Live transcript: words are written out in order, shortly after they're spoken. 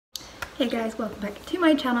Hey guys, welcome back to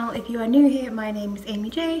my channel. If you are new here, my name is Amy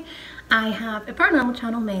J. I have a paranormal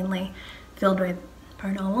channel mainly filled with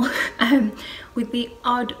paranormal with the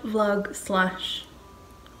odd vlog slash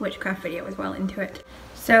witchcraft video as well into it.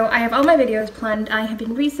 So I have all my videos planned. I have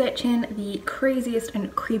been researching the craziest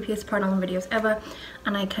and creepiest paranormal videos ever,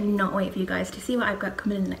 and I cannot wait for you guys to see what I've got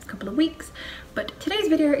coming in the next couple of weeks. But today's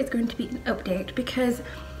video is going to be an update because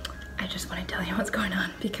I just want to tell you what's going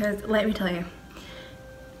on, because let me tell you,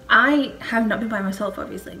 I have not been by myself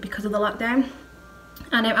obviously because of the lockdown,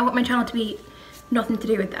 and I want my channel to be nothing to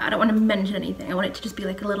do with that. I don't want to mention anything. I want it to just be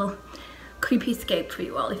like a little creepy escape for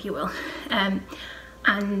you all, if you will.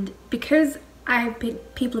 And because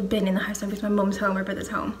people have been in the house, because my mum's home, my brother's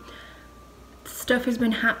home, stuff has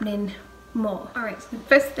been happening more. Alright, so the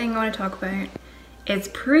first thing I want to talk about is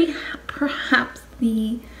perhaps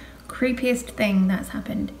the creepiest thing that's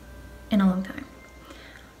happened in a long time.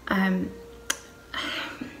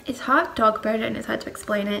 It's hard to talk about it and it's hard to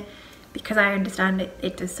explain it because I understand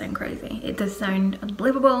it does sound crazy. It does sound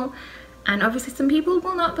unbelievable, and obviously some people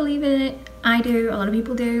will not believe in it. I do, a lot of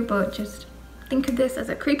people do, but just think of this as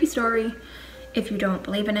a creepy story if you don't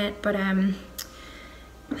believe in it. But alright,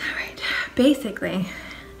 basically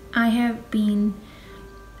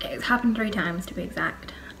it's happened 3 times to be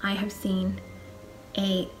exact. I have seen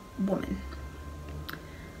a woman.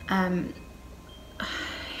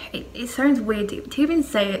 It sounds weird to even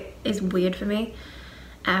say it is weird for me,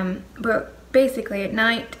 but basically at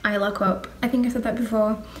night I lock up. I think I said that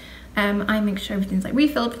before. I make sure everything's like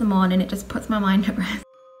refilled for the morning. It just puts my mind at rest.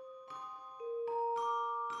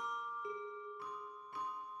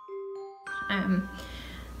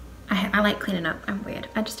 I like cleaning up. I'm weird.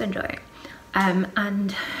 I just enjoy it.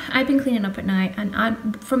 And I've been cleaning up at night,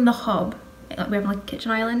 and from the hob, we have like a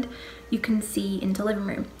kitchen island, you can see into the living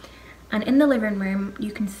room. And in the living room,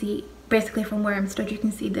 you can see, basically from where I'm stood, you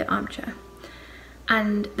can see the armchair.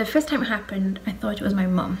 And the first time it happened, I thought it was my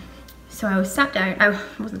mum. So I was sat down, I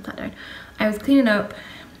wasn't sat down, I was cleaning up,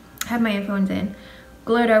 had my earphones in,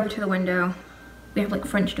 glared over to the window, we have like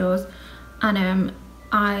French doors, and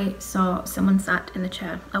I saw someone sat in the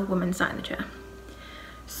chair, a woman sat in the chair.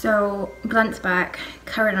 So glanced back,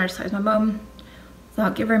 carried on, I just thought it was my mum,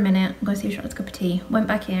 thought give her a minute, go see if she wants a cup of tea, went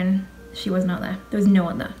back in, she was not there, there was no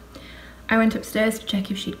one there. I went upstairs to check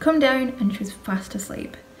if she'd come down, and she was fast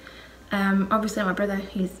asleep. Obviously my brother,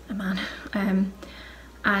 he's a man,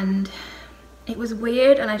 and it was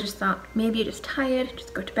weird, and I just thought maybe you're just tired,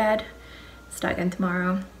 just go to bed, start again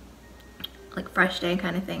tomorrow, like fresh day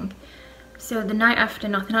kind of thing. So the night after,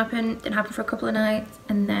 nothing happened, didn't happen for a couple of nights,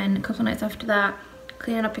 and then a couple of nights after that,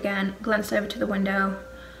 cleaning up again, glanced over to the window,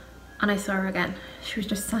 and I saw her again. She was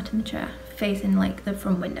just sat in the chair, facing like the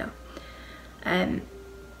front window.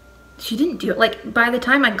 She didn't do it, like by the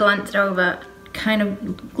time I glanced over, kind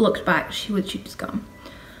of looked back, she'd just gone.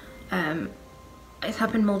 It's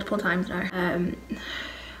happened multiple times now.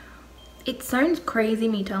 It sounds crazy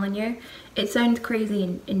me telling you, it sounds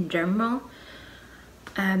crazy in general,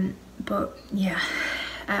 but yeah,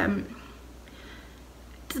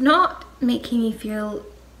 it's not making me feel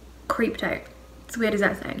creeped out, as weird as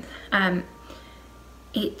that sounds.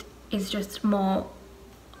 It is just more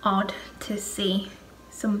odd to see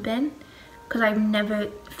something, because I've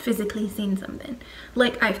never physically seen something.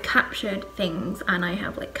 Like I've captured things, and I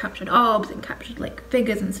have like captured orbs and captured like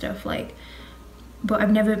figures and stuff, like, but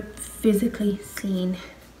I've never physically seen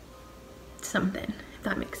something, if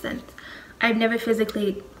that makes sense. I've never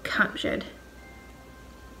physically captured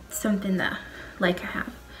something there, like I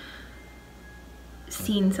have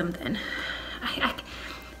seen something. I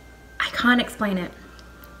can't explain it,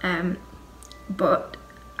 but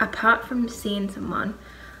apart from seeing someone,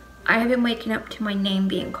 I have been waking up to my name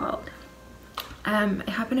being called.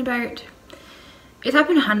 It's happened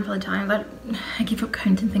a handful of times. I give up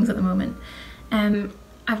counting things at the moment.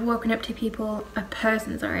 I've woken up to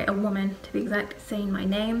a woman to be exact, saying my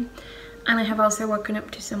name, and I have also woken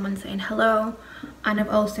up to someone saying hello, and I've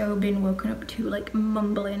also been woken up to like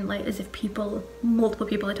mumbling, like as if multiple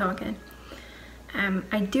people are talking.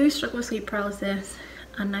 I do struggle with sleep paralysis,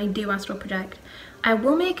 and I do astral project. I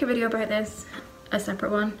will make a video about this, a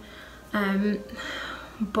separate one,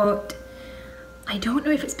 but I don't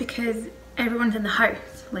know if it's because everyone's in the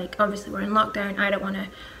house. Like obviously we're in lockdown, I don't want to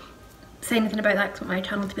say anything about that because I want my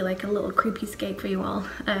channel to be like a little creepy escape for you all.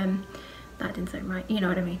 That didn't sound right, you know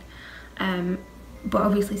what I mean. But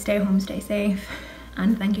obviously stay home, stay safe,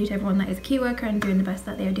 and thank you to everyone that is a key worker and doing the best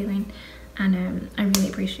that they are doing, and I really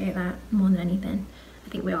appreciate that more than anything. I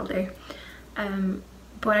think we all do.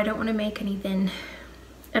 But I don't want to make anything,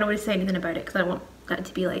 I don't want to say anything about it because I don't want that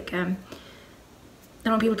to be like, I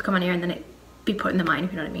don't want people to come on here and then it be put in the mind,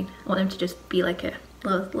 if you know what I mean. I want them to just be like a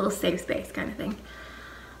little safe space kind of thing.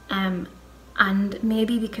 And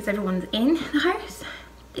maybe because everyone's in the house,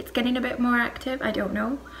 it's getting a bit more active, I don't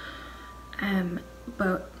know.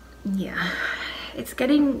 But yeah, it's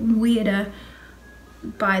getting weirder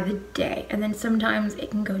by the day, and then sometimes it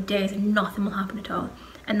can go days and nothing will happen at all,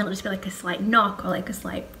 and there'll just be like a slight knock or like a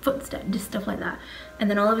slight footstep, just stuff like that, and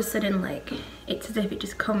then all of a sudden like it's as if it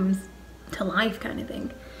just comes to life kind of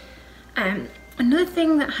thing. Another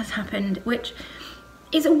thing that has happened, which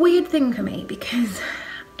is a weird thing for me, because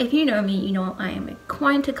if you know me, you know I am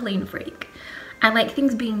quite a clean freak. I like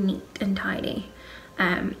things being neat and tidy.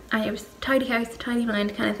 I have a tidy house, tidy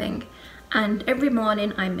mind kind of thing, and every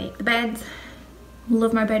morning I make the beds.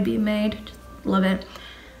 Love my bed being made, just love it.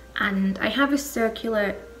 And I have a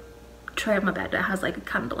circular tray on my bed that has like a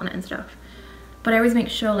candle on it and stuff, but I always make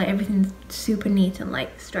sure like everything's super neat and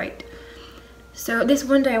like straight. So this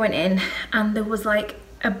one day I went in and there was like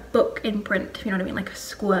a book imprint, if you know what I mean, like a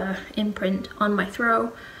square imprint on my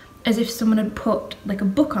throw, as if someone had put like a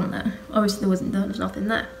book on there. Obviously there was nothing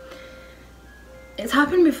there. It's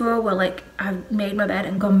happened before where like I've made my bed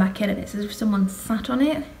and gone back in and it's as if someone sat on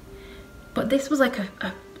it, but this was like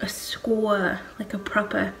a square, like a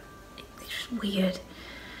proper, it's just weird.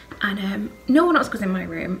 And no one else goes in my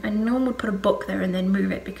room, and no one would put a book there and then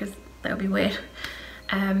move it, because that would be weird.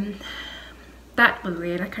 That was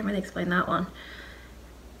weird, I can't really explain that one.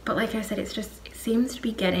 But like I said, it seems to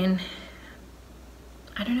be getting,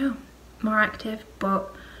 I don't know, more active, but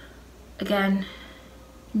again,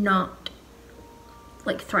 not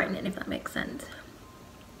like threatening, if that makes sense.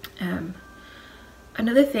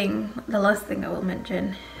 Another thing, the last thing I will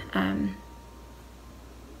mention,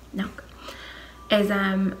 is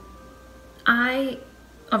I,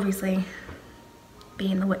 obviously,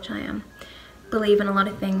 being the witch I am, believe in a lot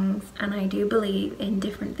of things, and I do believe in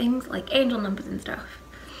different things like angel numbers and stuff.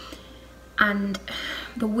 And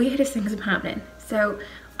the weirdest things are happening. So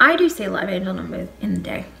I do see a lot of angel numbers in the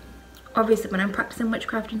day. Obviously when I'm practicing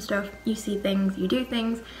witchcraft and stuff, you see things, you do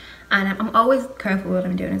things, and I'm always careful what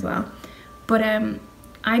I'm doing as well. But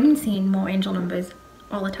I've been seeing more angel numbers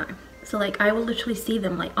all the time. So like I will literally see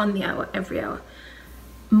them like on the hour, every hour,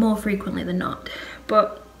 more frequently than not.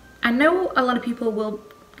 But I know a lot of people will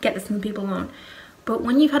get this, some people won't. But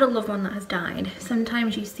when you've had a loved one that has died,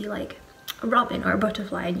 sometimes you see like a robin or a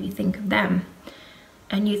butterfly and you think of them,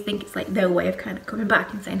 and you think it's like their way of kind of coming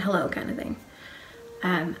back and saying hello kind of thing.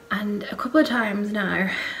 And a couple of times now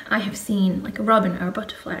I have seen like a robin or a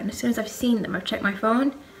butterfly, and as soon as I've seen them I've checked my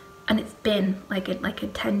phone and it's been like a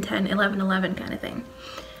 10 10 11 11 kind of thing.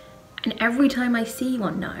 And every time I see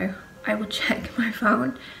one now I will check my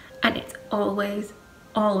phone and it's always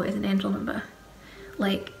an angel number.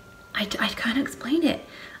 Like I can't explain it.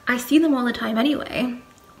 I see them all the time anyway,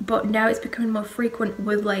 but now it's becoming more frequent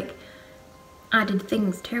with like added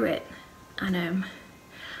things to it. And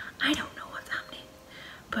I don't know what's happening,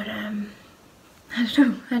 but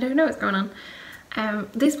I don't know what's going on.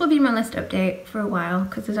 This will be my list update for a while,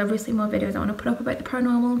 because there's obviously more videos I want to put up about the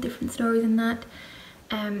paranormal, different stories and that.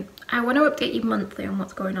 I want to update you monthly on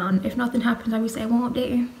what's going on. If nothing happens, obviously I won't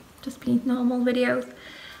update you, just be normal videos.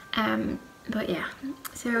 But yeah,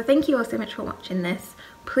 so thank you all so much for watching this.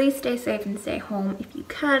 Please stay safe and stay home if you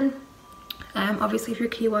can. Obviously if you're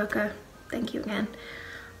a key worker, thank you again.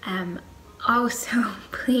 Also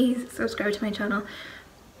please subscribe to my channel.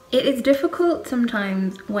 It is difficult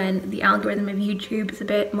sometimes when the algorithm of YouTube is a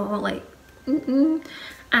bit more like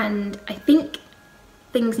and I think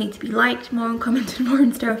things need to be liked more and commented more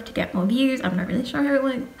and stuff to get more views. I'm not really sure how it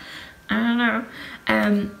works, I don't know,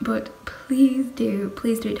 but please do,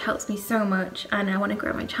 it helps me so much, and I want to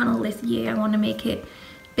grow my channel this year. I want to make it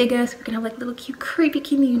bigger so we can have like a little cute creepy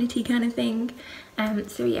community kind of thing.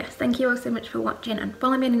 So yes, thank you all so much for watching, and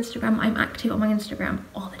follow me on Instagram. I'm active on my Instagram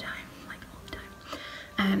all the time, like all the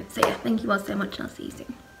time. So yeah, thank you all so much, and I'll see you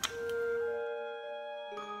soon.